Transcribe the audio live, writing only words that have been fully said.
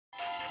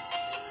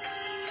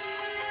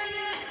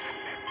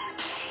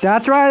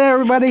That's right,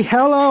 everybody.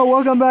 Hello,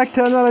 welcome back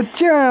to another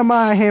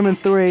Jeremiah Hammond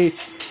 3.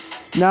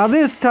 Now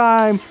this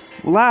time,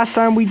 last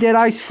time we did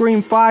Ice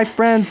Cream 5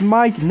 Friends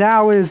Mike.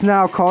 Now it is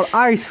now called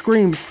Ice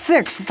Cream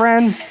 6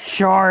 Friends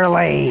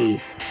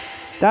Charlie.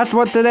 That's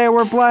what today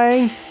we're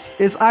playing,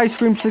 is Ice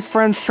Cream 6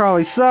 Friends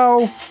Charlie.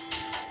 So,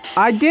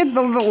 I did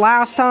the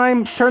last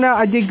time. Turned out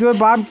I did good,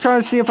 but I'm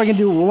trying to see if I can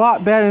do a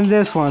lot better in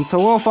this one. So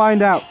we'll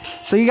find out.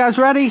 So you guys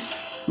ready?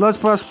 Let's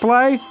press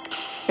play.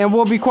 And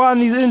we'll be quiet in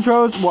these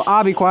intros. Well,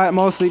 I'll be quiet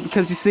mostly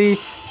because you see,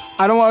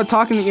 I don't want to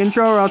talk in the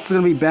intro or else it's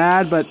going to be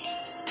bad. But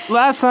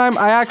last time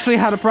I actually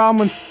had a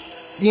problem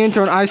with the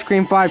intro in Ice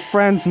Cream 5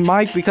 Friends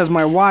Mike because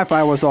my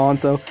Wi-Fi was on.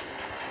 So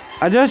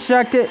I just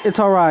checked it. It's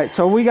alright.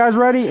 So we guys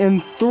ready?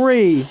 In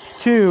 3,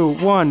 2,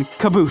 1,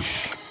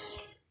 kaboosh.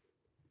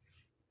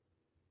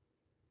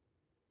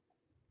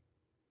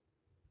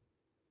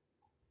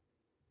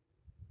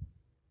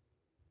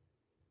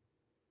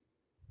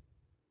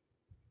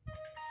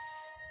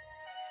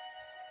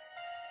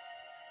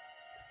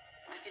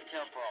 You can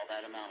tell for all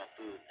that amount of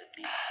food that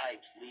these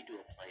pipes lead to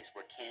a place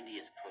where candy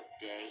is cooked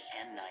day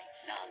and night,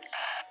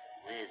 non-stop.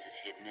 Liz is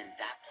hidden in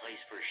that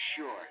place for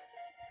sure.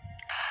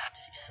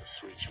 She's so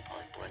sweet, she'll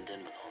probably blend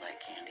in with all that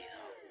candy,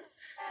 though.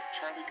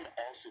 Charlie could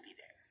also be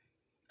there.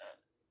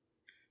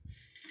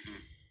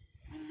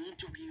 We need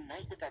to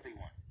reunite with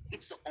everyone.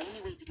 It's the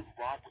only way to give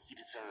Rod what he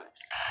deserves.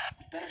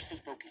 We better stay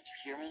focused, you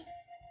hear me?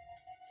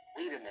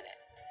 Wait a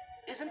minute.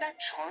 Isn't that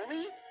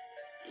Charlie?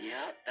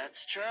 Yeah,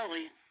 that's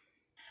Charlie.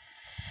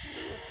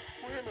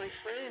 Where are my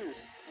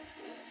friends?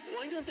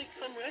 Why don't they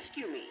come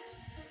rescue me?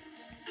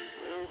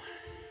 Well,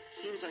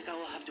 seems like I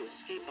will have to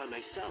escape by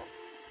myself.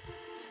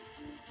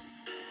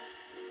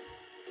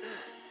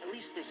 At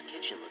least this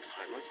kitchen looks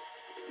harmless.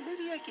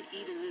 Maybe I could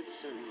eat and eat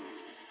some...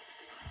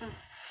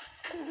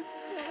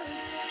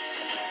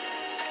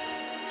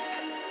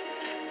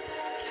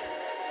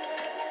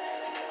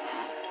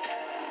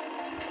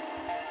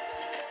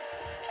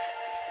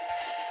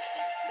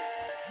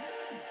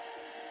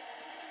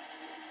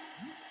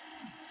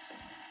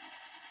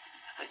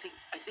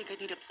 I think I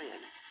need a plan.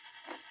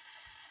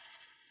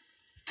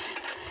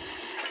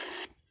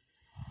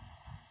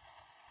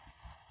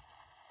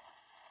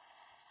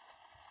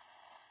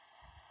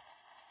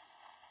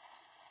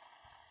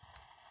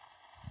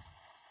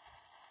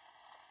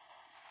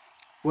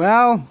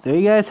 Well, there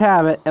you guys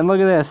have it. And look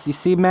at this. You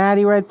see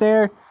Maddie right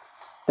there?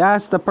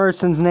 That's the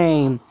person's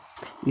name.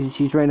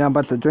 She's right now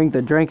about to drink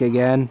the drink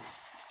again.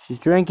 She's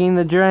drinking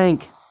the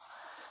drink.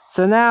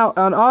 So now,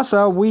 and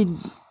also, we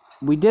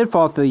did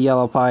fall through the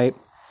yellow pipe.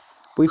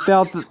 We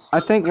fell, I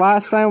think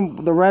last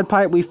time, the red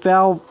pipe, we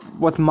fell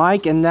with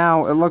Mike, and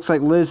now it looks like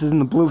Liz is in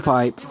the blue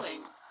pipe.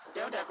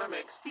 Don't ever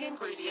mix the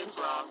ingredients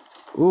wrong.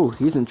 Ooh,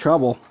 he's in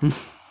trouble.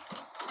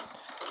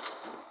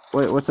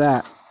 Wait, what's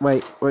that?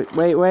 Wait.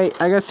 I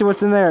gotta see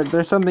what's in there.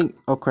 There's something.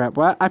 Oh crap,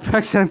 what? I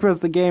accidentally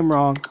pressed the game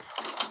wrong.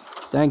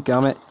 Thank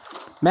gummit.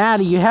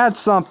 Maddie, you had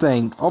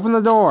something. Open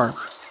the door.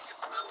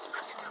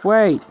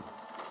 Wait.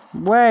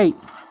 Hold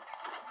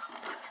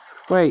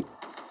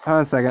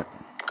on a second.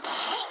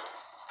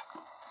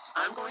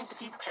 I'm going to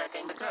keep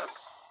checking the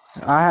cooks.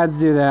 I had to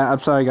do that. I'm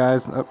sorry,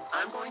 guys. Oh.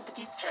 I'm going to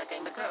keep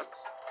checking the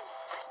cooks.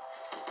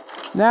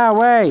 Now,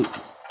 wait.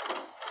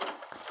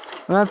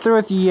 I'm not through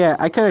with you yet.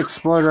 I could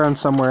explode her on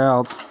somewhere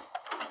else.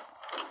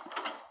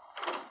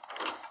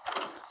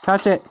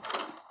 Touch it.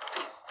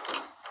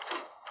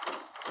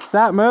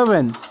 Stop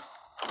moving.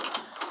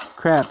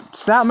 Crap.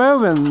 Stop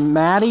moving,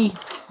 Maddie.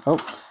 Oh,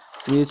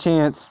 could be a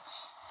chance.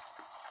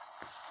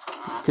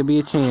 Could be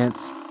a chance.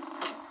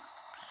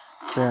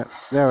 Crap.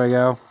 There we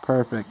go.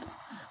 Perfect.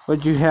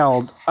 What you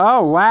held?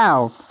 Oh,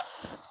 wow.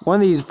 One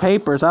of these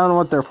papers. I don't know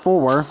what they're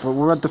for, but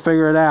we're about to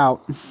figure it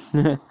out.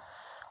 We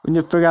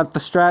need to figure out the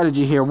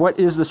strategy here. What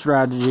is the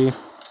strategy?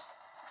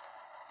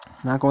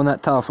 Not going to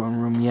that telephone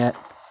room yet.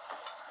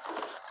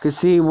 Cause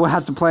see, we'll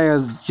have to play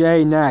as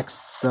Jay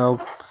next.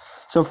 So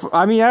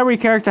I mean, every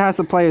character has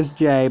to play as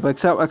Jay, but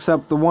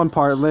except the one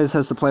part, Liz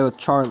has to play with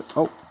Charlie.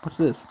 Oh, what's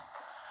this?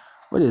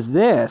 What is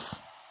this?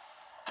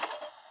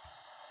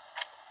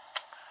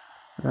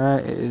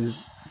 That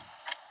is.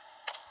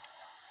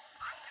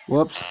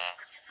 Whoops.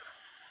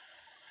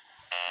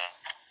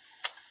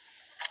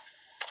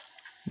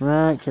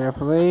 Right,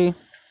 carefully.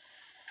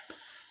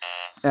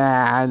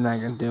 I'm not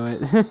gonna do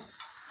it.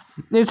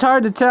 It's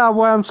hard to tell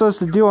what I'm supposed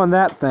to do on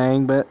that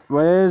thing, but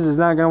what it is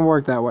not gonna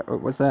work that way.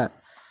 What's that?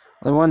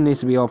 The one needs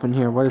to be open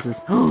here. What is this?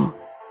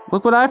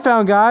 Look what I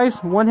found,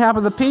 guys! 1/2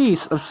 of the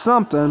piece of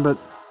something, but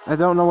I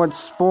don't know what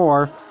it's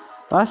for.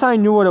 Last time I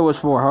knew what it was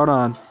for. Hold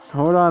on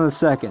a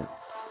second.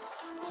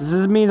 So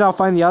this means I'll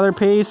find the other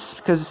piece,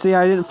 because you see,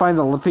 I didn't find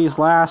the piece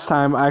last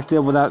time I did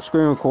without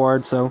screen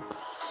record, so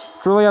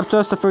it's really up to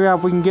us to figure out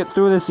if we can get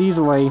through this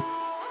easily.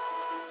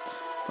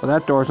 Well,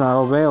 that door's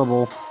not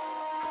available.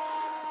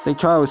 I think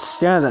Charlie was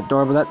standing at that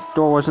door, but that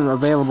door wasn't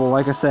available,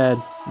 like I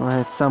said.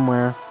 Alright,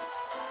 somewhere.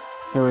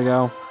 Here we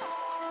go.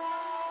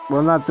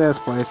 Well, not this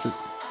place, but...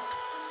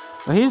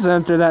 Well, he's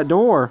entered that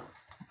door.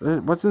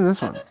 What's in this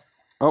one?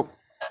 Oh.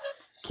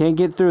 Can't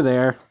get through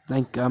there.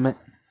 Thank gummit.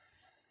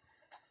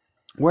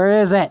 Where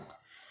is it?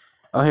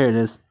 Oh, here it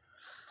is.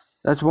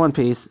 That's one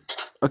piece.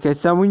 Okay,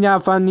 so we now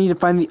need to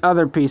find the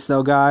other piece,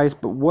 though, guys.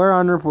 But where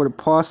on earth would it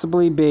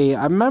possibly be?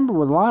 I remember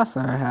when last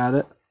time I had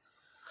it.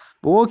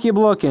 But we'll keep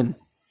looking.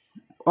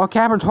 Oh,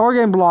 Captain's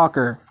Horgan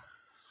blocker.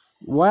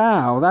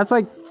 Wow, that's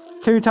like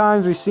 2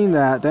 times we've seen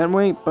that, didn't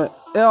we? But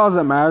it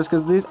doesn't matter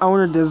because this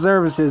owner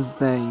deserves his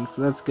thing,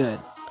 so that's good.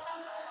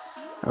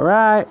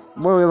 Alright,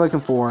 what are we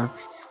looking for?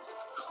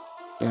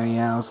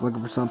 Yeah, I was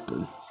looking for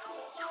something.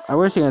 I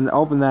wish I could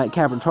open that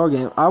Captain's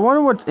Horgan. I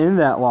wonder what's in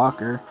that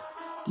locker.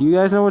 Do you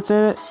guys know what's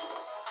in it?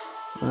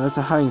 Well, that's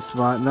a hiding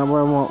spot, not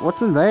where I want.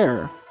 What's in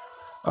there?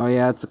 Oh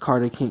yeah, it's a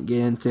card I can't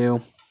get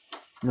into.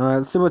 Alright,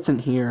 let's see what's in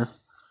here.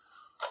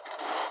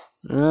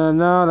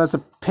 No, that's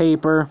a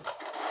paper.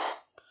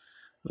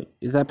 Wait,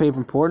 is that paper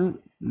important?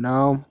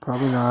 No,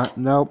 probably not.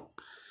 Nope.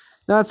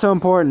 Not so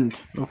important,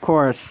 of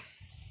course.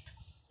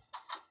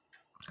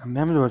 I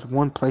remember there was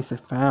one place I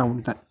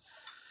found that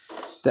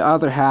the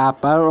other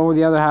half. I don't know where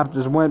the other half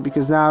just went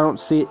because now I don't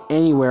see it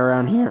anywhere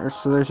around here.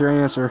 So there's your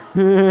answer.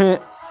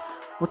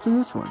 What's in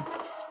this one?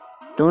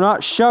 Do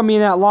not shove me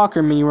in that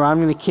locker, Mini-Rod.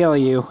 I'm gonna kill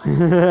you.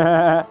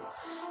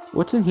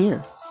 What's in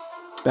here?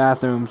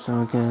 Bathrooms.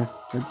 Okay.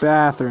 They're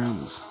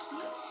bathrooms.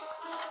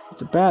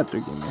 It's a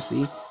bathroom game, I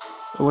see.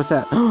 Oh, what's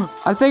that?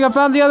 I think I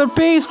found the other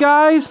piece,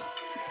 guys!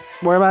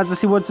 We're about to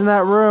see what's in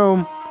that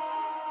room.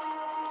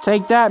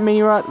 Take that,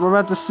 Mini-Rod. We're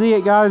about to see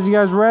it, guys. You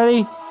guys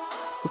ready?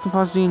 What can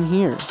possibly be in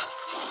here?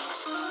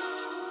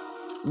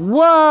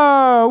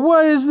 Whoa!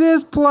 What is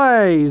this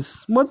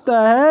place? What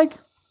the heck?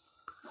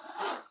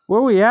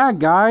 Where we at,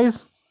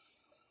 guys?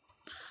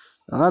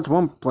 Now, that's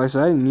one place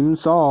I didn't even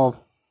solve.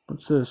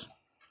 What's this?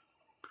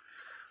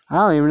 I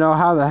don't even know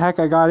how the heck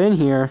I got in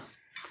here.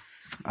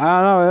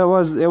 I don't know.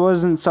 It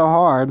wasn't so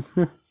hard.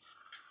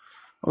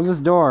 Open this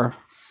door.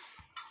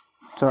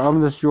 So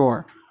open this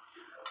drawer.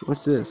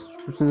 What's this?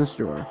 What's in this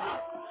drawer?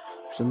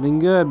 Something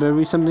good. Better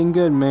be something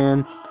good,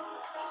 man.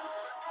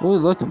 What are we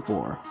looking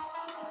for?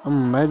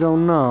 I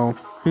don't know.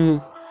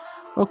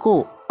 Oh,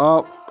 cool.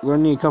 Oh, we're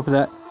gonna need a cup of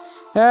that.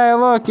 Hey,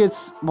 look,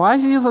 it's... Why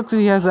does he look like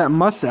he has that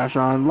mustache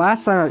on?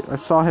 Last time I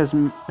saw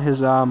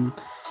his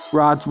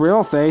Rod's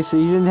real face,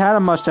 he didn't have a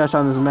mustache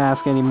on his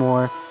mask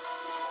anymore.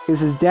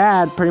 Because his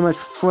dad pretty much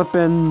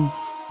flipping...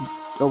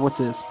 Oh, what's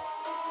this?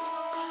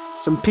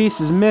 Some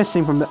pieces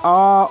missing from the...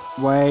 Oh,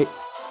 wait.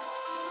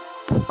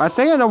 I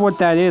think I know what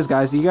that is,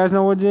 guys. Do you guys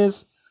know what it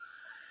is?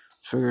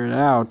 Let's figure it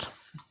out.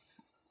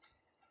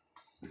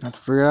 Have to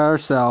figure it out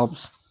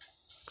ourselves.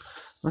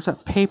 Where's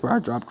that paper I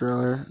dropped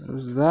earlier?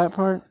 Was that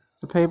part?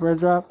 The paper I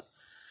dropped?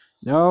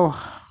 No.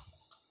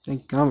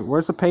 Thank God.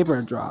 Where's the paper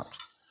I dropped?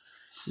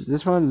 Is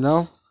this one?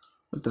 No.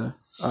 What the?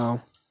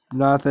 Oh.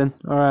 Nothing.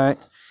 Alright.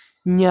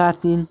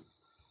 Nothing.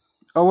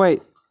 Oh,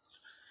 wait.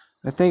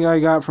 I think I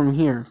got it from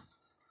here.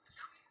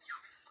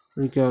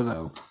 Where'd it go,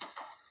 though?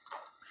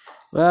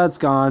 Well, it's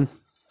gone.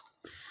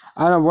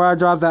 I don't know where I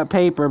dropped that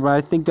paper, but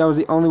I think that was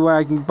the only way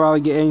I can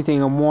probably get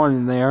anything I want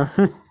in there.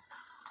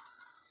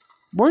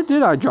 Where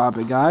did I drop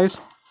it, guys?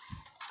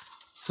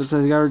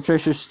 Sometimes you gotta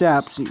retrace your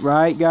steps,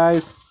 right,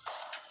 guys?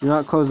 Do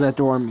not close that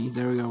door on me.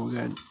 There we go, we're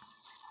good.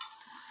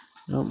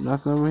 Nope,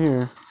 nothing over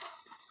here.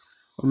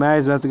 Well,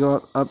 Maddie's about to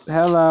go up.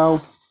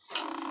 Hello.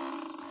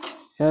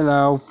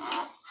 Hello.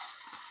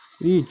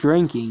 What are you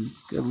drinking?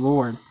 Good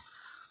lord.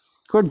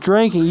 Quit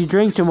drinking, you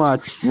drink too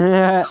much.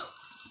 I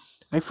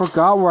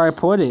forgot where I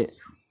put it.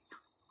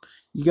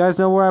 You guys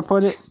know where I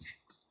put it?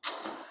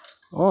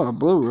 Oh, a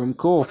blue room,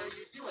 cool.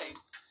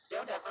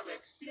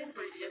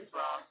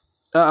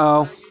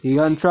 Uh-oh, he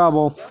got in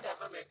trouble.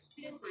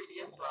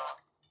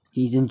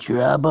 He's in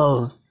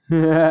trouble.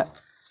 We're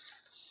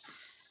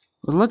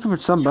looking for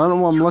something. I don't know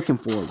what I'm looking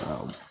for,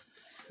 though.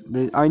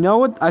 But I know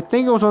what. I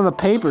think it was on the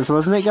papers,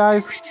 wasn't it,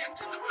 guys?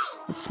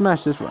 Let's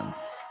smash this one.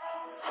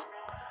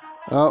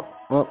 Oh,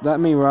 well, that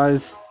me,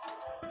 Rise.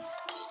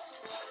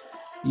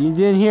 You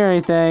didn't hear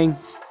anything.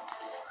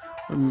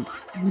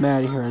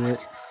 Maddie heard it.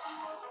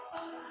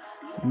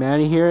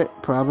 Maddie hear it?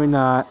 Probably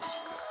not.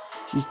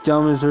 She's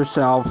dumb as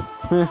herself.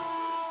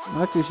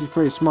 Actually, she's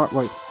pretty smart.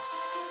 Wait.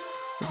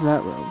 What's in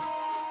that room?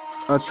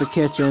 Oh, it's the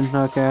kitchen.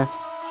 Okay.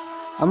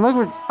 I'm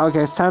looking for...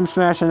 Okay, it's time to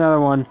smash another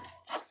one.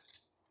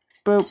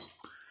 Boop.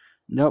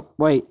 Nope.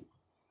 Wait.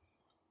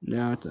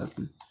 No, it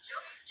doesn't.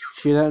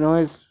 See that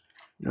noise?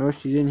 No,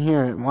 she didn't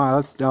hear it. Wow,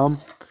 that's dumb.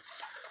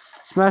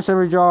 Smash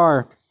every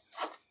jar.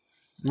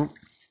 Nope.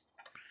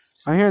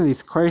 I hear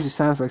these crazy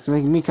sound effects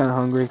making me kind of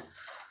hungry.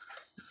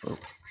 Oh.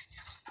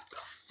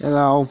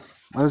 Hello.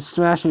 I'm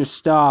smashing your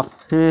stuff.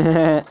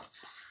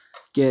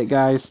 Get it,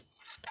 guys.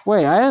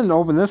 Wait, I didn't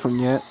open this one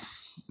yet.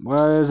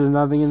 Well, there's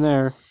nothing in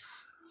there.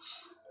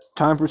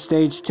 Time for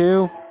stage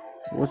 2?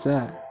 What's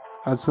that?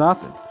 That's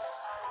nothing.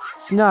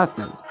 It's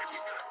nothing.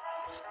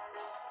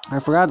 I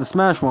forgot to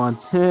smash one.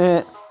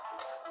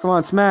 Come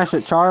on, smash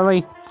it,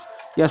 Charlie.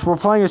 Yes, we're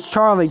playing as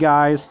Charlie,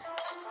 guys.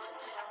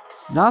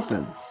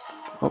 Nothing.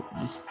 Oh,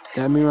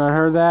 that mean I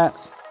heard that?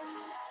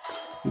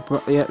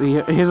 Yeah,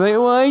 he's like,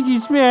 why'd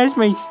you smash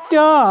my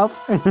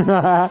stuff?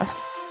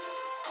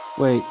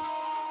 Wait.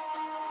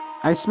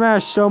 I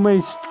smashed so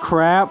many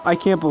crap. I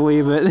can't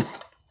believe it.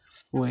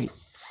 Wait.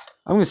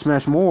 I'm gonna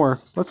smash more.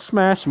 Let's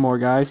smash some more,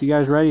 guys. You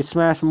guys ready to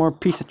smash more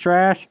piece of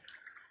trash?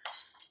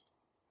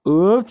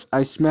 Oops,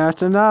 I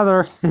smashed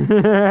another.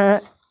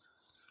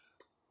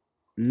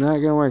 Not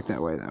gonna work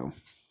that way, though.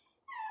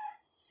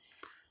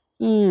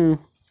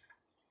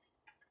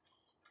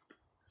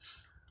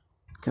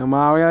 Come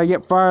on, we gotta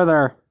get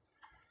farther.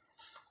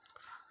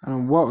 I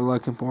don't know what we're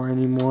looking for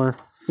anymore.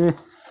 You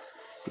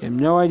have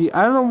no idea.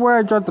 I don't know where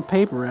I dropped the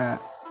paper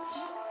at.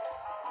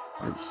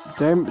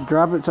 Did I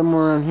drop it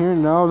somewhere around here?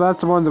 No, that's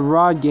the one the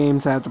rod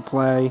games have to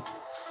play.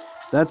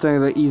 That's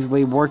gonna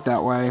easily work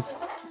that way.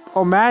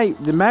 Oh, Maddie,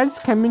 did Maddie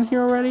just come in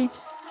here already?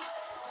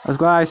 I was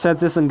glad I set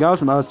this in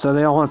ghost mode so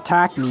they don't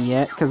attack me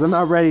yet, because I'm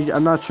not ready.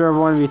 I'm not sure if I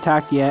want to be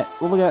attacked yet.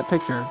 Oh, look at that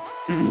picture.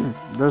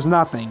 There's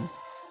nothing.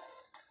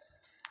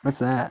 What's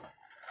that?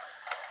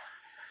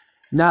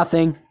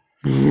 Nothing.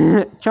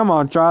 Come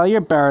on, Charlie,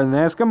 you're better than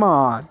this. Come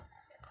on.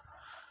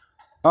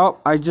 Oh,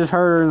 I just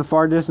heard her in the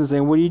far distance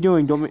saying, "What are you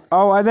doing? Don't me."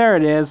 Oh, there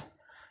it is.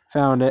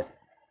 Found it.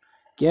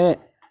 Get it.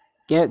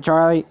 Get it,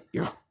 Charlie.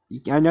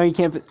 I know you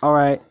can't fit.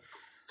 Alright.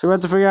 So we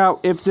have to figure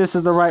out if this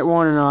is the right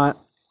one or not.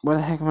 Where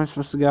the heck am I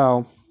supposed to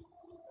go?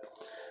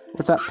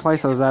 What's that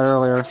place I was at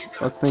earlier?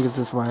 Let's think it's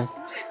this way.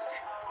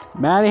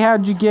 Maddie,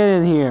 how'd you get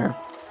in here?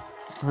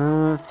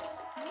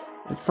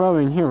 It's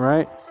probably in here,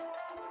 right?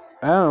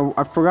 I don't know.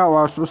 I forgot where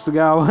I was supposed to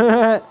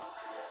go.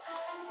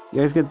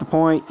 You guys get the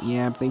point?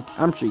 Yeah,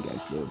 I'm sure you guys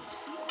do.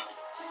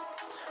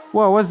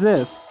 Whoa, what's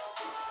this?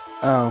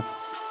 Oh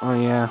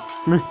yeah.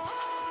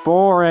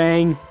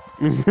 Boring.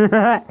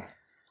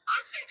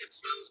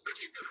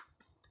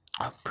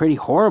 Pretty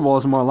horrible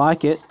is more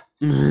like it.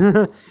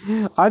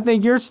 I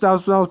think your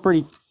stuff smells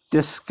pretty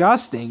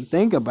disgusting.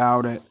 Think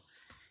about it.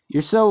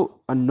 You're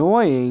so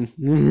annoying.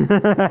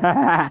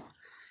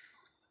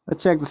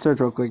 Let's check the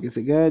search real quick. Is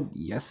it good?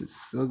 Yes, it's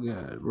so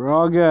good. We're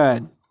all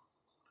good.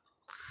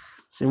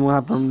 So we'll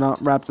have to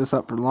not wrap this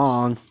up for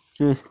long.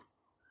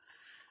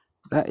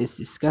 That is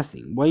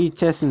disgusting. Why are you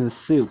testing the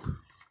soup?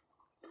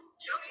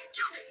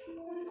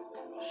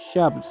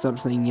 Shut up, stop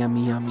saying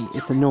yummy yummy.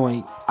 It's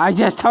annoying. I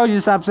just told you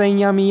to stop saying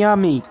yummy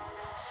yummy.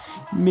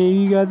 Maybe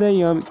you got that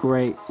yummy.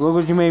 Great. Look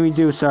what you made me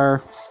do,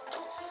 sir.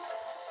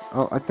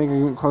 Oh, I think I'm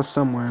getting close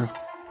somewhere.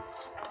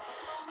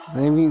 I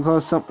think I'm getting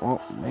close some. Oh,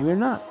 maybe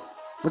not.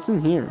 What's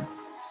in here?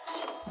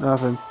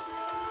 Nothing.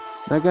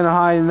 Not gonna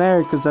hide in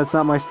there because that's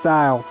not my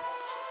style.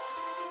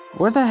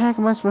 Where the heck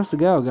am I supposed to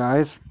go,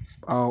 guys?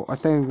 Oh, I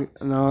think...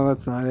 No,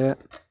 that's not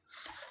it.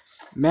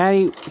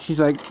 Maddie, she's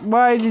like,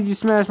 "Why did you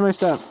smash my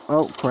stuff?"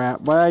 Oh, crap.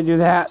 Why did I do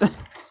that?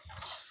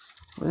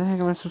 Where the heck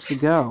am I supposed to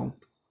go?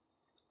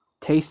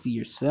 Tasty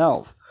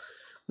yourself.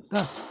 What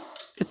the...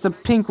 It's the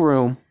pink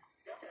room.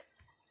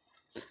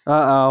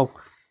 Uh-oh.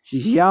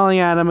 She's yelling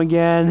at him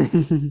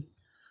again.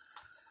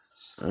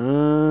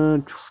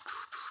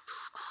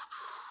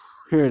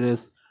 Here it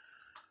is.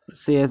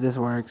 Let's see if this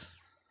works.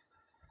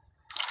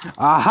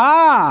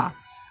 Aha!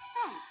 Well,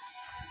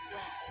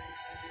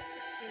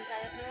 since I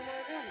have no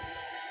more room,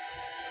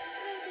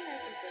 maybe I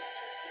can put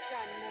just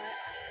one more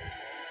item.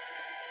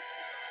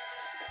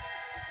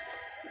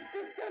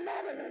 Sister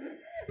Madeline!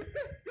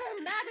 Sister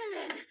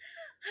Madeline!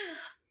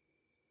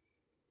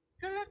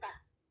 Philippa,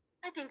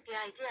 I think the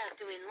idea of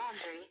doing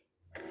laundry...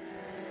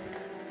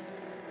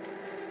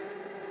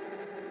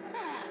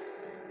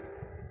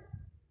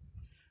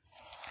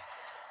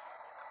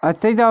 I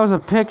think that was a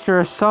picture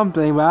or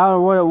something, but I don't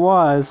know what it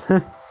was.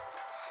 So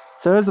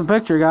there's a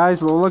picture, guys,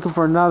 but we're looking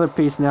for another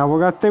piece now.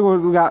 We got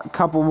a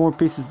couple more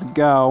pieces to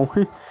go.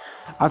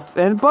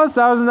 And plus,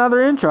 that was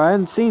another intro. I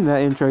hadn't seen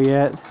that intro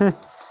yet. You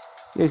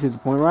guys get the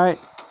point, right?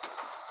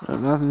 No,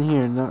 nothing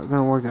here. Not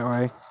gonna work that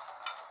way.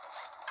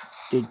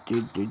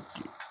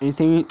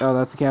 Anything? Oh,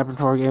 that's the Captain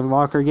Tour Game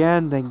Locker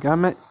again. Thank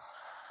gummit.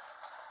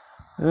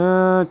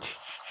 Already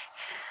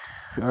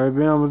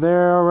been over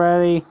there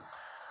already.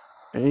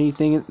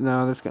 Anything?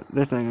 No, there's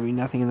not gonna be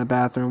nothing in the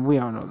bathroom. We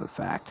all know the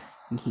fact.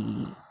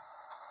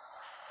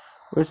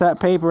 Where's that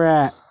paper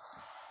at?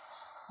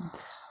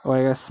 Oh,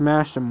 I gotta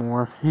smash some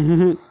more.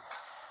 I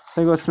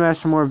go smash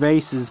some more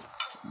vases.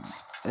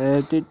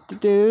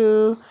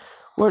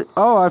 What?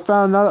 Oh, I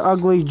found another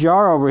ugly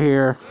jar over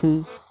here.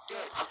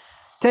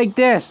 Take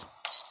this.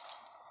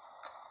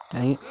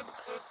 Dang it.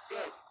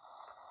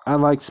 I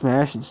like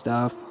smashing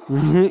stuff.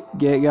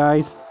 Get it,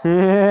 guys?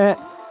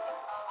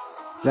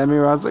 That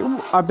mirror, I was like,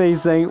 I bet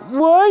he's saying,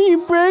 "Why are you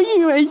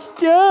breaking my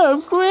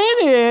stuff?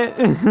 Quit it!"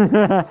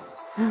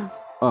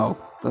 Oh,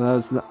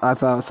 I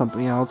thought it was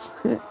something else.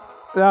 That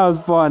was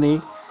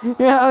funny.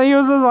 Yeah, he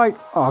was just like,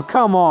 "Oh,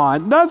 come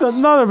on. That's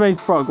another vase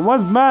broken.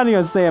 What's Maddie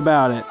gonna say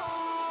about it?"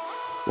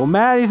 Well,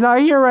 Maddie's not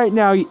here right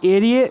now, you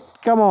idiot.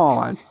 Come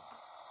on.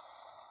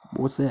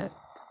 What's that?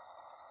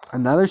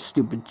 Another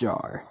stupid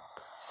jar.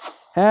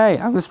 Hey,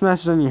 I'm gonna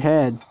smash it on your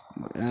head.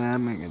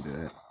 I'm not gonna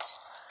do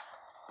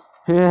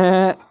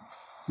that.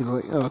 He's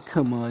like, "Oh,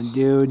 come on,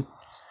 dude.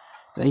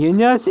 Like,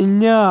 enough's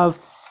enough."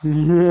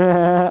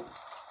 Oh,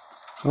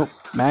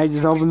 Maddie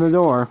just opened the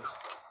door.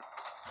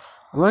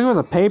 I'm looking for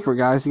the paper,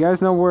 guys. You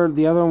guys know where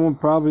the other one would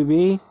probably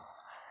be?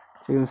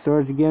 Checking the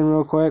storage again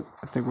real quick.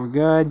 I think we're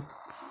good.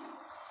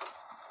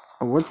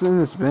 Oh, what's in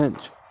this bench?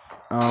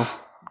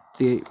 Oh,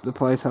 the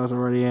place I was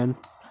already in.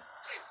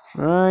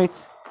 Right.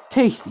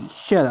 Tasty.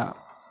 Shut up.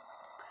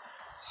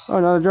 Oh,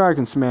 another jar I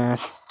can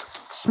smash.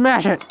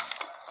 Smash it!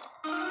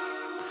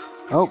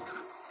 Oh.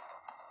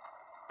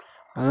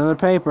 Another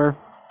paper.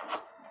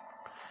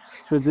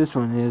 That's what this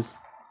one is.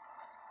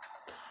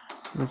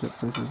 Where's that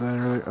place was that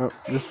earlier? Oh,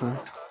 this one.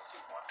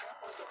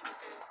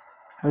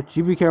 But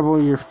you be careful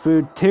with your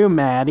food too,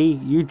 Maddie.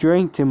 You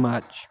drink too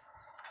much.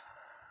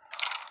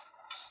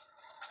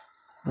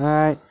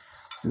 Alright.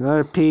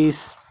 Another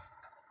piece.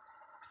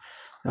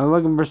 Now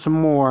looking for some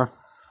more.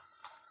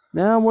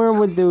 Now where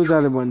would those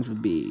other ones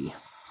be?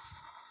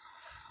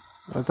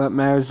 I thought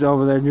Matt was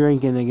over there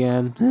drinking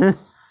again.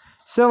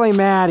 Silly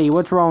Maddie,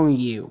 what's wrong with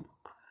you?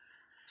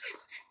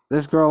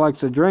 This girl likes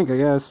to drink, I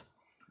guess.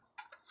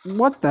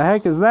 What the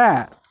heck is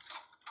that?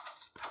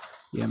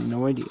 You have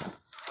no idea.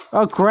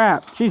 Oh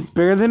crap, she's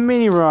bigger than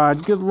Mini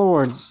Rod. Good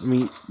lord. I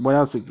mean, what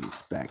else would you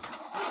expect?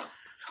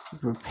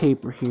 For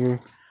paper here.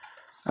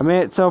 I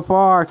made it so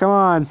far, come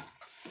on.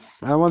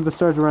 I don't want the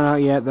stars to run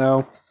out yet,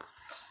 though.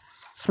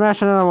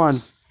 Smash another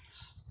one.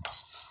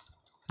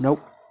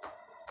 Nope.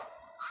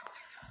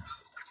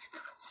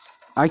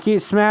 I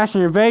keep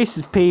smashing your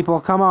vases, people.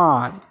 Come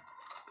on.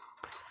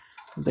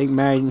 I think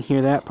Maddie didn't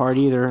hear that part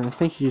either. I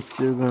think she's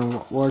still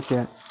gonna watch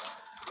that.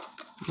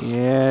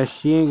 Yeah,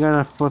 she ain't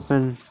gonna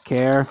flippin'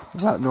 care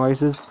about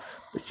noises.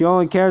 But she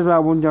only cares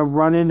about when you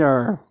run into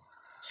her.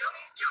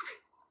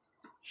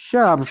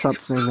 Shut up and stop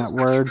saying that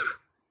word.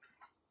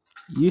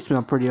 You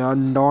smell pretty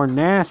darn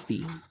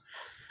nasty.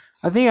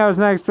 I think I was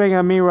not expecting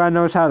a Mini Rod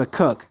knows how to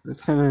cook.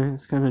 That's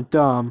kinda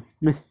dumb.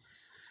 What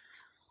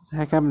the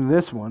heck happened to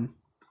this one?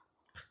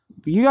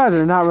 But you guys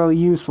are not really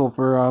useful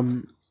for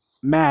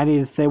Maddie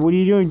to say, what are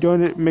you doing?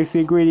 Doing it makes the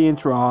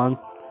ingredients wrong.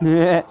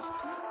 Get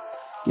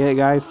it,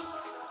 guys?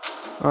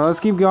 Alright,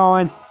 let's keep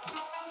going.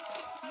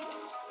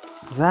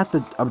 Is that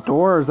a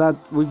door, or is that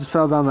we just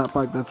fell down that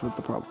pipe? That's what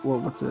the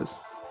problem. What's this?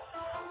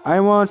 I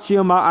want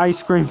you in my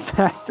ice cream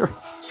factory.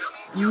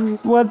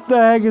 What the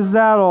heck is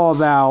that all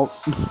about?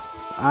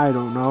 I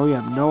don't know. You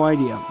have no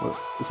idea.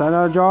 Is that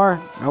another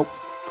jar? Nope.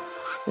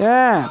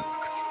 Yeah.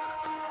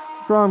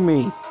 What's wrong with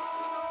me?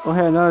 Go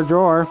ahead, another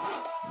drawer.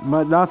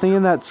 But nothing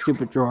in that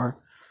stupid drawer.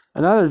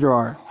 Another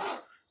drawer.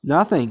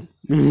 Nothing.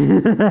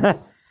 I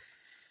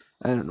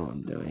don't know what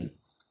I'm doing.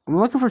 I'm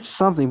looking for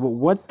something, but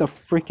what the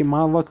freak am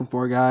I looking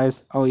for,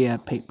 guys? Oh yeah,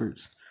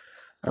 papers.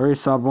 I already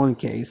solved one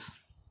case.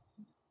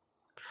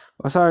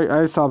 Well, sorry, I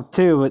already solved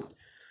two, but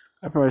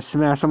I probably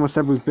smashed almost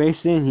every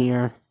base in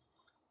here.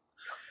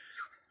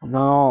 Well,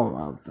 not all,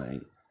 I don't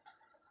think.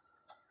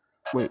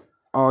 Wait.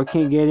 Oh, I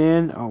can't get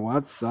in? Oh, well,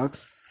 that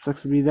sucks.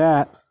 Sucks to be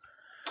that.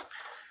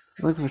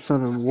 I'm looking for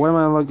something. What am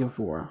I looking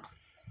for?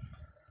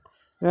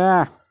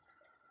 Yeah.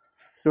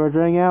 Storage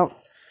running out?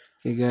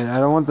 Okay, good. I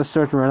don't want the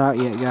storage to run out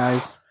yet,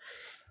 guys.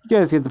 You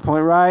guys get the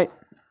point, right?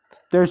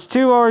 There's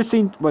two already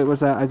seen. Wait,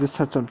 what's that? I just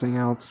touched something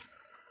else.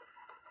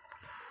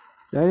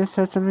 Did I just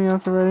touch something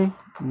else already?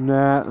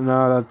 Nah,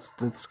 no, that's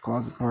the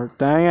closet part.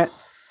 Dang it.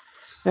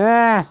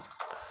 Yeah.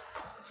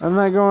 I'm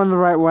not going the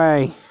right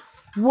way.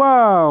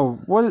 Whoa.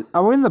 What?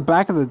 Are we in the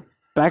back of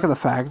the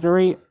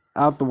factory?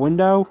 Out the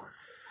window?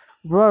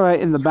 We're right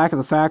in the back of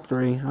the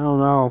factory. I don't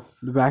know.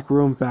 The back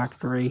room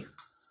factory.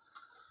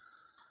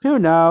 Who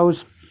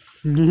knows?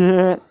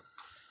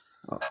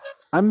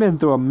 I've been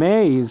through a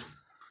maze.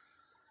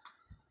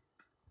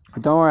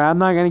 Don't worry, I'm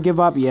not gonna give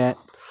up yet.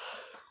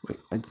 Wait,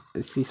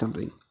 I see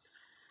something.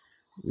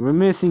 We're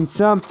missing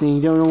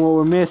something. Don't know what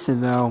we're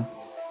missing though.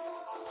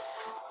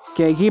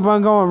 Okay, keep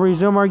on going.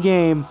 Resume our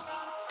game.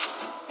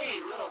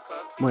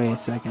 Wait a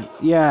second.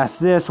 Yes,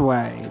 this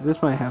way.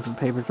 This might have some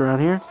papers around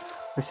here.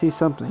 I see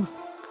something.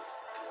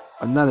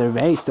 Another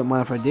vase. Don't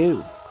mind if I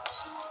do.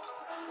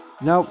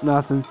 Nope,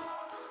 nothing.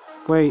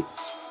 Wait,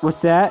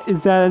 what's that?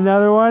 Is that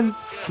another one?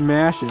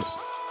 Smash it.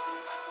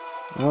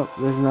 Oh,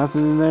 there's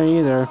nothing in there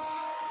either.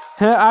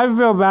 I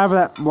feel bad for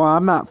that. Well,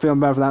 I'm not feeling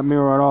bad for that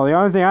mirror at all. The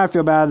only thing I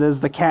feel bad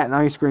is the cat and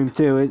ice cream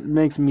too. It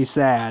makes me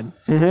sad.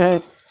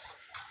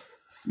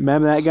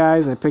 Remember that,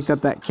 guys? I picked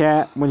up that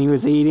cat when he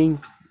was eating.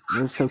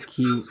 It was so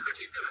cute.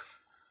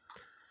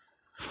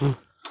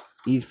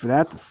 Easy for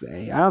that to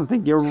say. I don't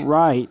think you're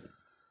right.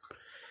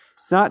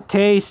 It's not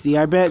tasty.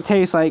 I bet it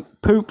tastes like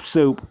poop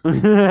soup.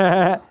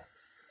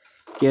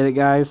 Get it,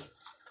 guys?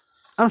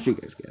 I'm sure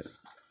you guys get it.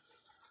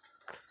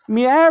 I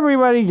mean,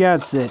 everybody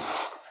gets it.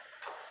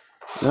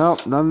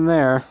 Nope, nothing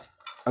there.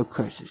 Of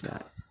course there's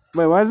not.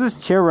 Wait, why is this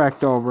chair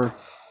wrecked over?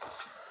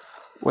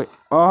 Wait,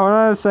 oh, hold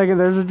on a second.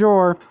 There's a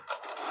drawer.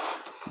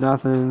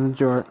 Nothing in the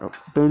drawer. Oh,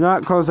 do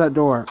not close that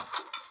door.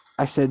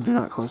 I said do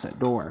not close that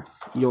door.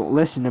 You don't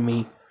listen to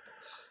me.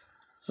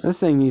 This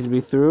thing needs to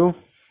be through.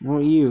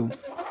 What you?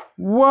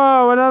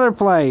 Whoa, another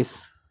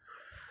place.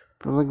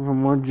 I'm looking for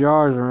more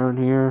jars around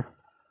here.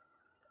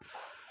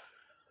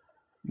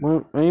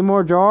 What, any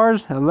more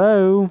jars?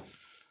 Hello?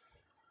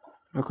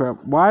 Oh crap.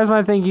 Why does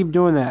my thing keep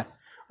doing that?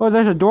 Oh,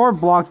 there's a door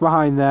blocked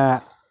behind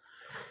that.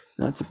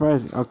 Not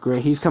surprising. Oh,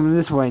 great. He's coming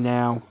this way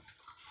now.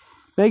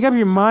 Make up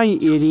your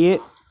mind, you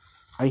idiot.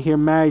 I hear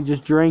Maggie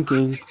just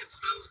drinking.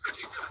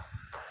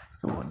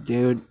 Come on,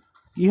 dude.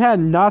 You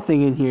had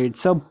nothing in here. It's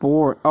so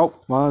bored. Oh,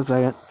 hold on a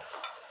second.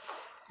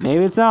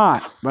 Maybe it's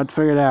not. Let's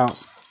figure it out.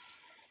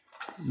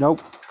 Nope.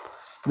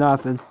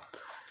 Nothing.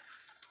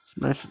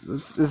 Smash.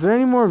 Is there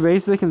any more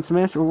vases I can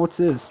smash? Or what's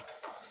this?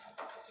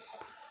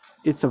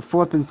 It's a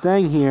flipping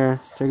thing here.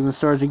 Checking the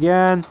storage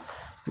again.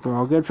 We're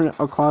all good for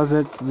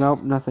closets.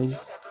 Nope, nothing.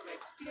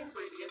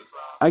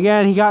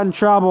 Again, he got in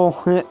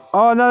trouble.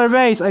 Oh, another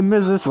vase. I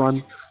missed this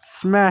one.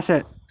 Smash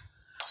it.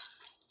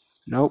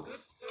 Nope.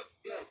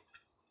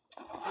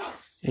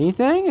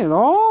 Anything at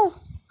all?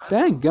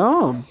 Dang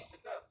gum.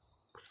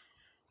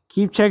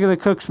 Keep checking the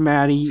cooks,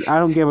 Maddie. I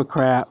don't give a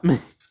crap. What's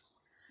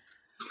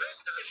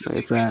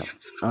that?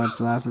 Oh,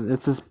 it's nothing.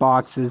 It's just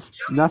boxes.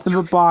 Nothing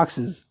but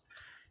boxes.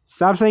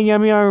 Stop saying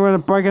yummy, I'm going to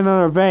break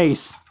another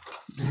vase.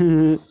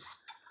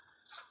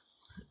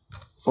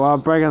 Well, I'll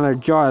break another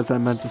jar, that's what I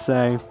meant to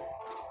say.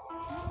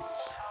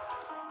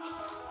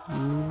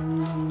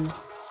 I'm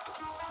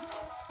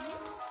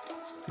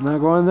not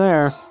going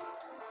there.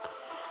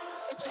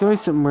 It's going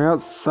to be somewhere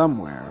else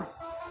somewhere.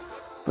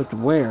 But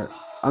where?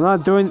 I'm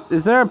not doing...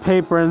 Is there a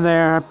paper in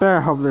there? I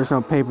better hope there's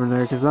no paper in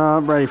there, because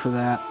I'm not ready for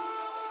that.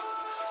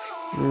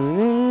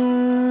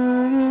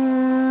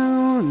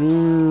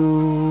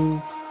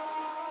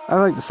 I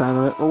like the sound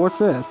of it. Well, what's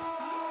this?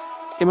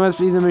 It must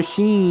be the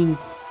machine.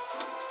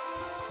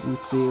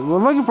 Let's see. We're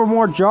looking for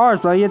more jars,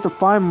 but I yet to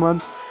find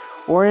one.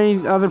 Or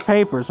any other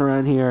papers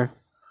around here.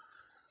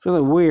 It's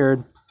really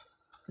weird.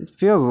 It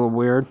feels a little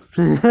weird.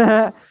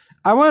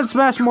 I want to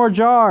smash more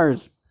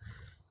jars.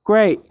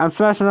 Great. I'm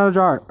smashing another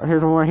jar.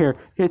 Here's one right here.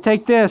 Here,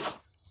 take this.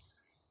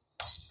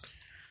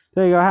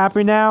 There you go.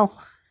 Happy now?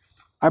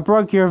 I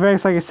broke your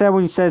vase like I said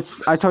when you said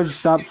I told you to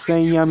stop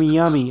saying yummy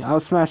yummy.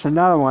 I'll smash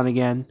another one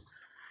again.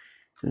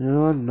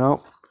 Another one?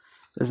 Nope.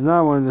 There's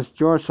another one in this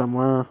drawer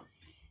somewhere.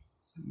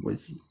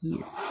 What's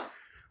here?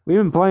 We've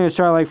been playing this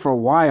Star Lake for a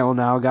while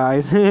now,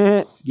 guys.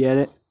 Get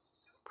it? I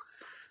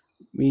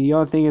mean, the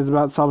only thing is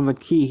about solving the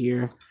key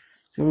here.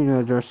 Give me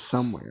another jar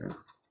somewhere.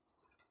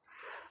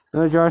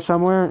 Another jar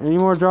somewhere? Any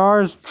more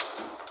jars?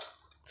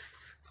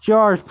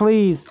 Jars,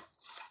 please.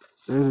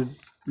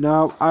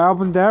 No, I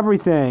opened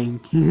everything.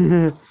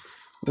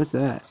 What's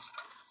that?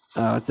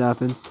 Oh, it's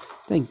nothing.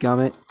 Thank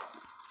gummit.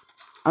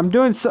 I'm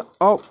doing so...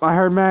 Oh, I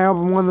heard Maggie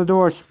open one of the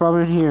doors. She's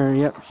probably in here.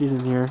 Yep, she's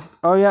in here.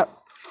 Oh, yep.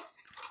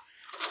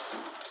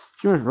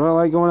 She was really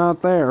like going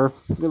out there.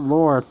 Good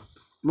lord.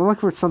 I'm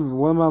looking for something.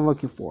 What am I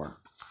looking for?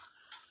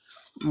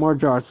 More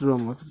jars is what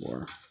I'm looking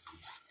for.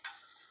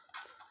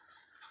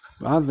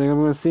 I don't think I'm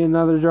going to see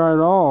another jar at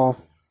all.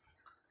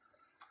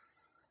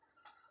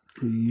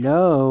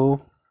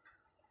 Hello?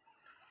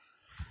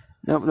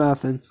 Nope,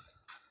 nothing.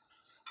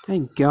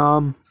 Thank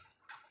gum.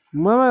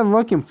 What am I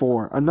looking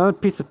for? Another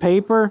piece of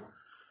paper?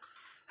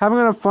 How am I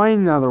going to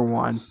find another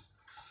one?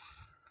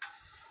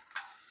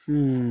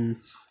 It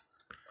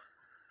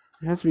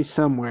has to be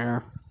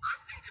somewhere.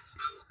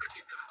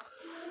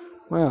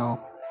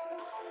 Well,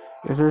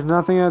 if there's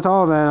nothing at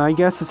all then, I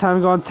guess it's time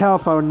to go on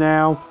telephone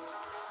now.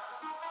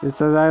 It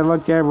says I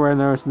looked everywhere and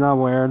there was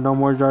nowhere. No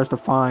more jars to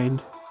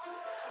find.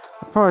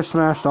 I probably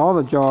smashed all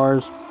the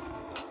jars.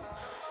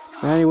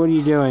 Maddie, what are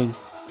you doing?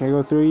 Can I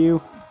go through you?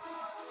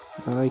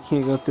 Well, I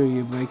can't go through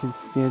you, but I can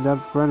stand up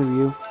in front of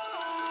you.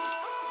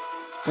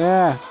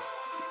 Yeah.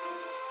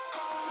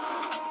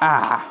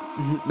 Ah.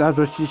 That's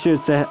what she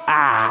should say.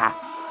 Ah.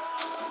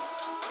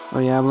 Oh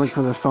yeah, I'm looking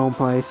for the phone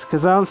place.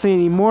 Because I don't see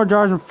any more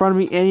jars in front of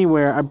me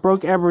anywhere. I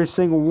broke every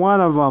single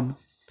one of them.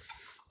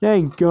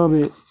 Dang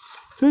gummit.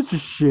 Such a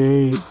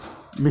shame.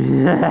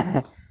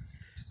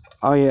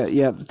 Oh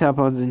yeah, the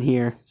telephone's in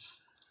here.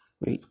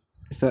 Wait,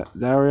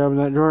 did I already open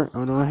that drawer?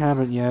 Oh no, I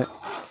haven't yet.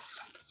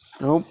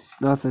 Nope,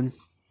 nothing.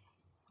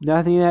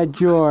 Nothing in that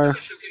drawer.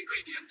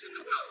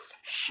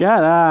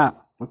 Shut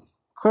up.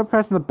 Quit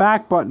pressing the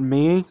back button,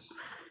 me.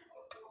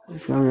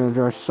 There's gonna be a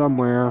jar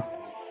somewhere.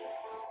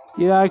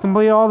 Yeah, I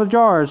complete all the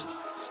jars.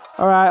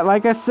 Alright,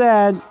 like I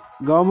said,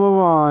 go move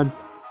on.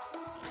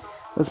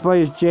 Let's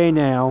play as Jay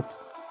now.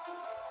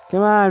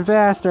 Come on,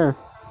 faster.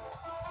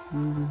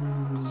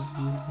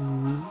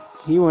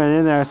 He went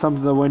in there,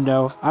 something to the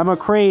window. I'm a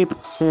creep.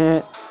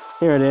 Here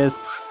it is.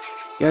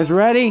 You guys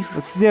ready?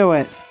 Let's do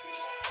it.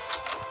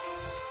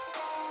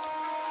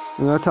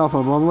 No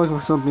telephone. I'm looking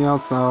for something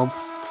else though,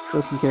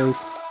 just in case.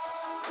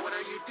 What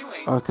are you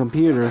doing? A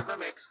computer. Never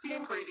mix the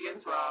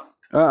ingredients wrong.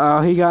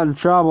 Uh-oh, he got in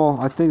trouble.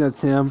 I think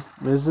that's him.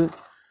 Is it?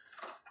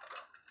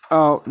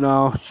 Oh,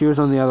 no. She was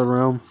in the other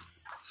room.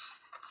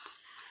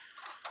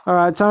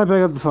 Alright, time to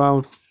pick up the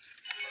phone.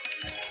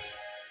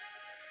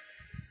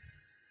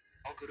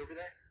 All good over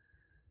there?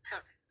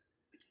 Perfect.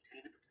 We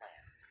continue with the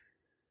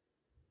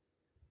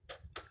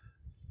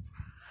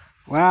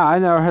plan. Wow, I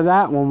never heard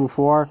that one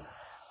before.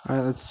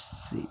 Alright, let's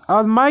see.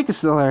 Oh, Mike is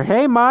still there.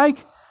 Hey,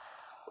 Mike!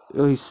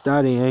 Oh, he's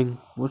studying.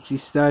 What's he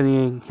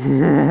studying?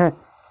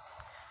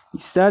 You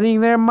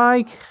studying there,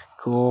 Mike?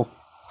 Cool.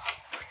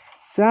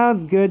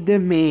 Sounds good to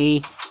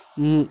me.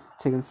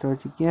 Taking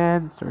storage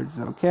again. Storage is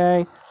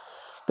okay.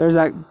 There's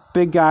that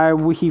big guy.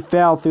 He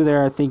fell through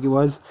there, I think it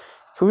was.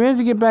 Can we manage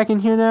to get back in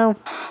here now?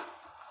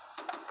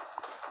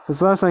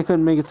 Because last night I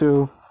couldn't make it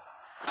through.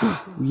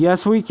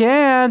 Yes, we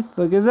can.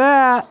 Look at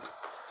that.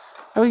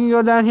 And we can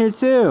go down here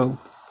too.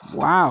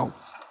 Wow.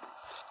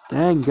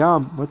 Dang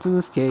gum. What's in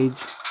this cage?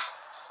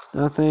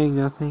 Nothing,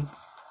 nothing.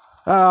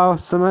 Uh-oh,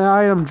 some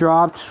item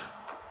dropped.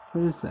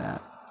 What is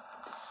that?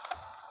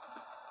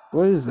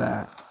 What is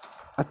that?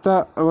 I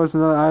thought it was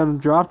another item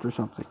dropped or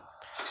something.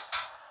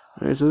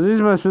 Alright, so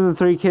these must have been the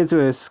 3 kids who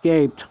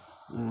escaped.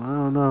 Well, I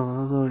don't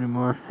know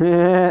anymore.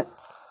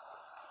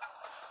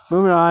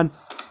 Moving on.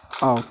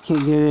 Oh,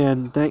 can't get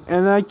in.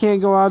 And I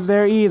can't go out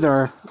there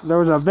either. There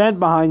was a vent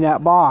behind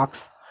that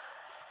box.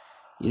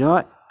 You know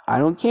what? I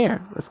don't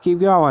care. Let's keep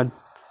going.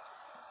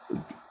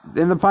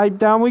 In the pipe,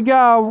 down we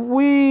go.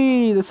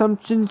 Whee! The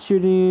something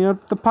shooting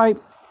up the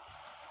pipe.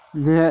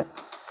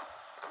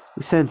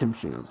 We sent him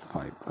shooting up the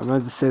pipe. I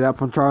meant to say that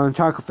from Charlie and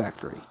Chocolate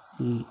Factory.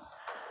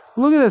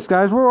 Look at this,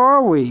 guys. Where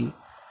are we?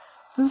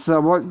 This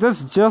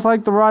is just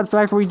like the Rod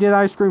Factory we did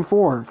Ice Cream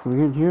 4. Can we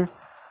get in here?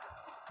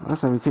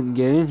 Last time we couldn't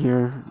get in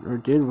here. Or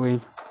did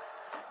we?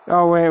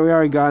 Oh, wait. We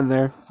already got in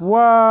there.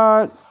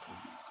 What?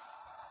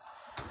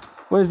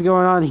 What is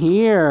going on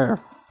here?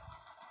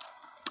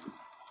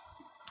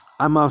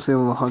 I'm obviously a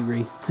little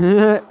hungry.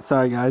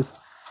 Sorry, guys.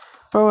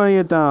 But when I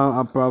get done,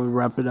 I'll probably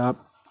wrap it up.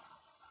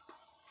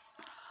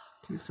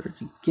 Take a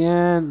search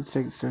again.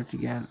 Take a search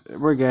again.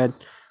 We're good.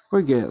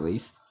 We're good at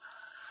least.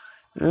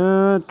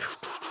 And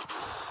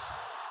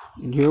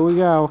here we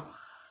go.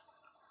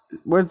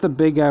 Where's the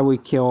big guy we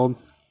killed?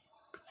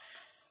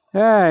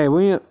 Hey,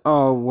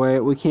 oh wait,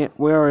 we can't.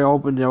 We already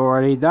opened it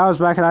already. That was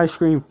back at Ice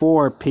Cream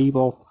 4,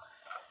 people.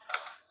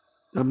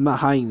 I'm not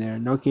hiding there.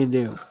 No can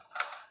do.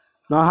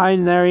 Not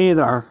hiding there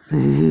either.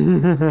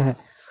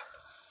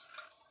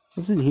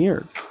 What's in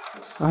here?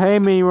 Oh, hey,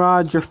 Mini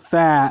Rod, you're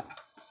fat.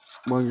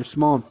 Well, you're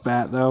small and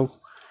fat, though.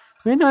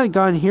 We may not have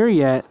gone here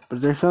yet,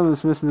 but there's something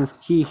that's missing this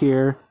key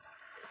here.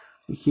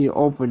 We can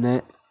open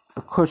it.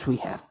 Of course we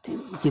have to.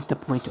 We get the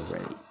point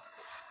already.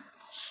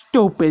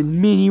 Stupid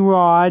Mini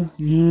Rod.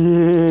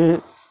 Yeah.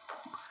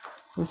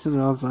 What's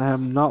something else I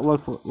have not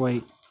looked for?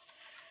 Wait.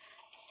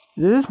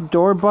 Did this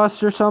door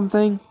bust or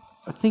something?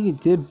 I think it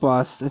did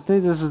bust. I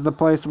think this is the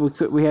place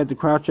we had to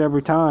crouch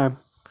every time.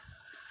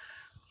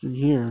 What's in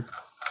here?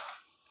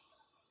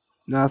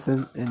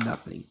 Nothing and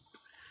nothing.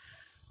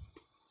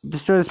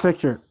 Destroy this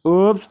picture.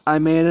 Oops, I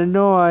made a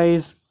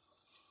noise.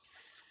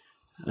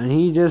 And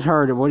he just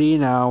heard it. What do you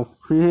know?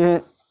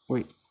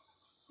 Wait.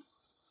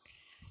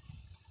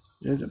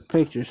 There's a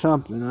picture,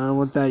 something. I don't know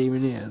what that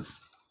even is.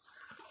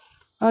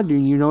 How do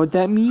you know what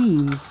that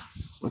means?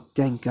 Oh,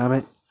 dang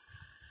gummit.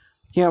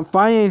 Can't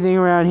find anything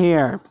around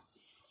here.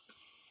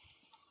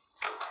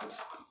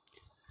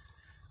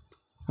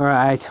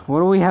 Alright, what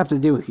do we have to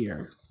do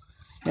here?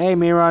 Hey,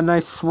 Mira,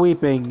 nice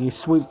sweeping. You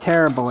sweep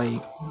terribly.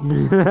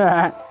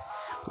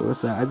 What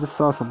was that? I just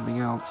saw something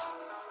else.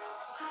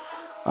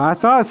 I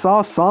thought I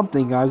saw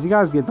something, guys. You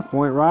guys get the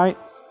point, right?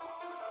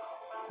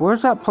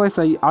 Where's that place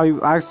I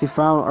actually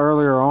found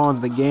earlier on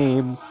in the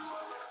game?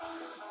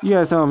 You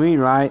guys know what I mean,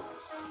 right?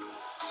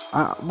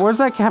 Where's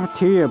that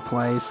cafeteria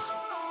place?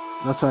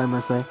 That's what I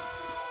meant to say.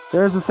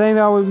 There's the thing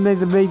that would make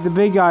the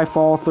big guy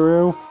fall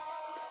through.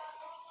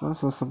 I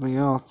saw something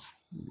else.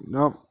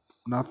 Nope,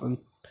 nothing.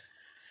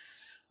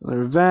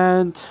 Another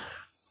vent.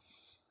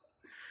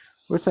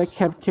 Where's that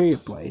cafeteria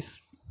place?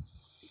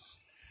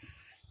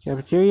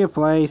 Cafeteria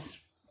place.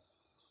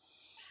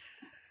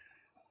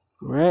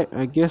 Great,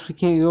 I guess we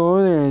can't go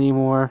over there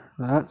anymore.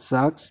 That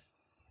sucks.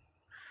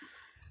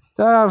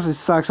 That obviously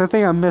sucks. I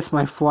think I missed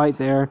my flight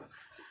there.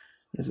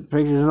 There's the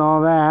pictures and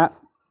all that.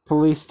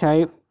 Police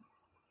tape.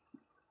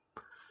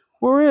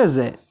 Where is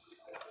it?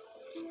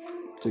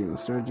 Take the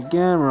storage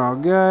again. We're all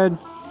good.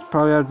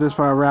 Probably have this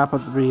part wrap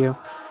up the video.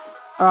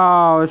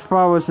 Oh, it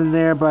probably wasn't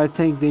there, but I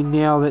think they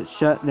nailed it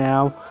shut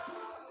now.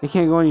 They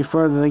can't go any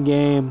further in the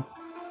game.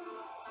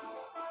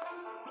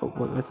 Oh,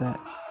 what was that?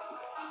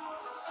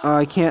 Oh,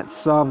 I can't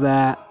solve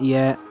that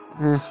yet.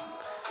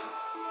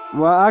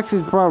 Well,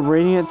 actually, it's probably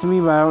reading it to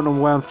me, but I don't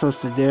know what I'm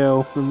supposed to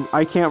do.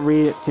 I can't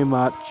read it too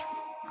much.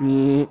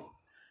 I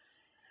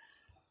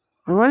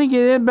want to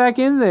get it back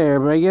in there,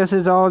 but I guess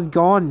it's all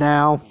gone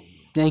now.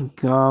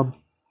 Thank God.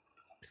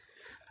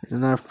 There's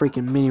another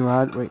freaking Mini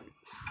Rod. Wait.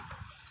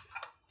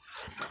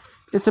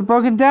 It's a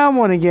broken down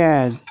one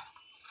again.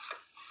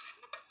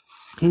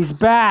 He's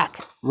back.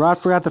 Rod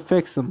forgot to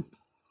fix him.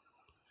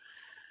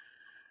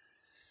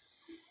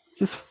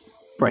 Just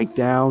break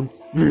down.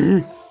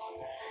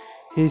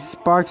 His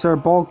sparks are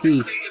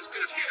bulky.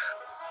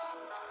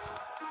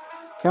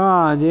 Come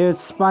on, dude.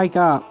 Spike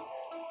up.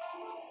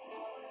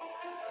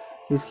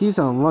 He keeps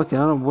on looking.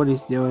 I don't know what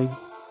he's doing.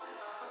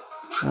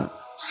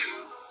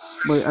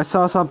 Wait, I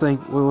saw something.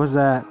 What was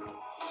that?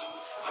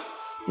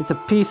 It's a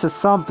piece of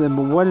something,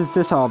 but what is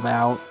this all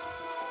about?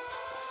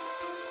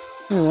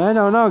 I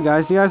don't know,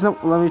 guys. You guys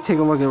don't... Let me take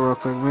a look at it real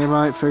quick. Maybe I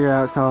might figure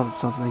out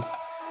something.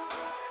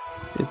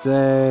 It's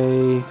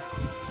a...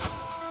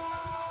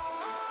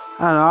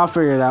 I don't know, I'll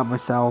figure it out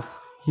myself.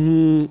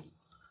 Yeah,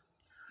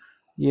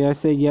 I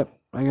say yep.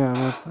 I got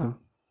it.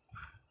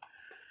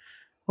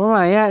 Where am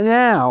I at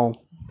now?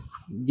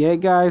 Yeah,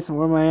 guys,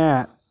 where am I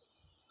at?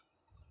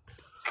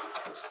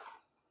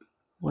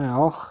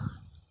 Well,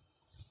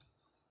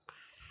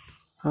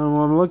 I don't know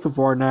what I'm looking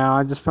for now.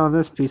 I just found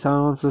this piece. I don't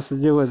know what I'm supposed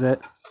to do with it.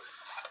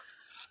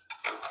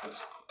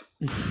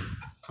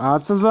 I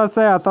was about to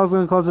say, I thought I was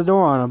going to close the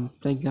door on him.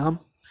 Thank God.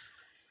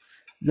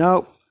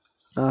 Nope.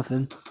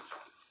 Nothing.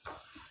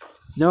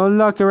 No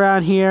luck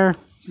around here.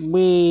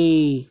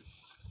 Wee.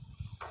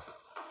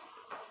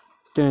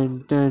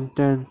 Dun, dun,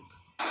 dun.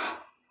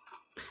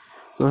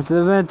 Go to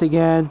the vent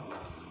again.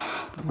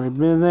 We've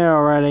been there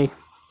already.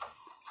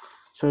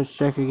 Search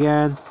check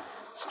again.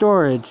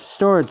 Storage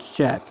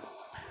check.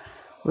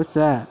 What's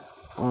that?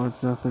 Oh,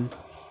 it's nothing.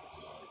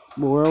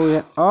 Where are we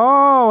at?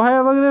 Oh, hey,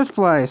 look at this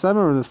place. I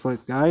remember this place,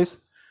 guys.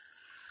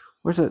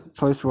 Where's that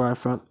place where I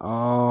found?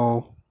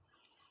 Oh.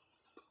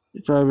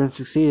 It's already been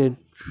succeeded.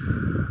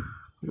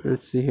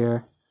 Let's see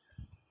here.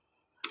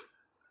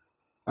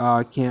 Oh,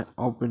 I can't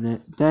open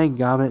it. Dang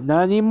gummit.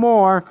 Not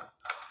anymore.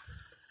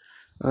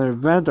 Another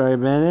vent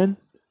already been in.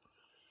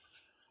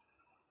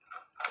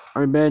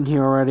 Already been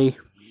here already.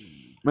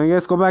 I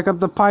guess go back up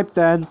the pipe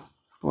then.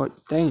 What?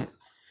 Dang it.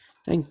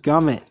 Dang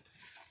gummit.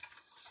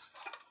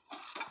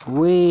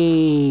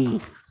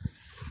 Wee.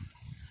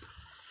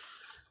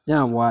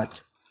 Now what?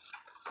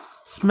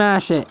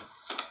 Smash it.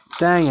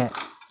 Dang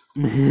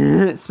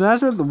it.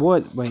 Smash it with the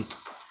wood. Wait.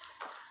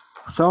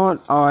 Someone.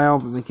 Oh, I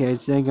opened the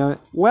cage. Dang it.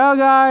 Well,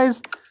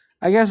 guys,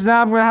 I guess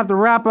now I'm going to have to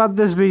wrap up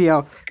this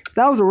video.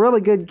 That was a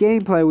really good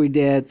gameplay we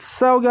did.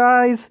 So,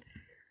 guys,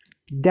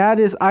 that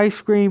is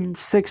Ice Cream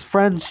 6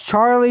 Friends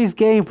Charlie's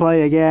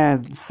gameplay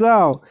again.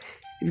 So,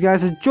 if you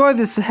guys enjoyed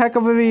this heck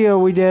of a video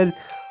we did,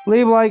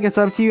 leave a like. It's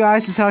up to you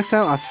guys. Until next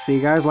time, I'll see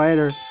you guys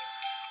later.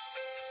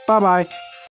 Bye-bye.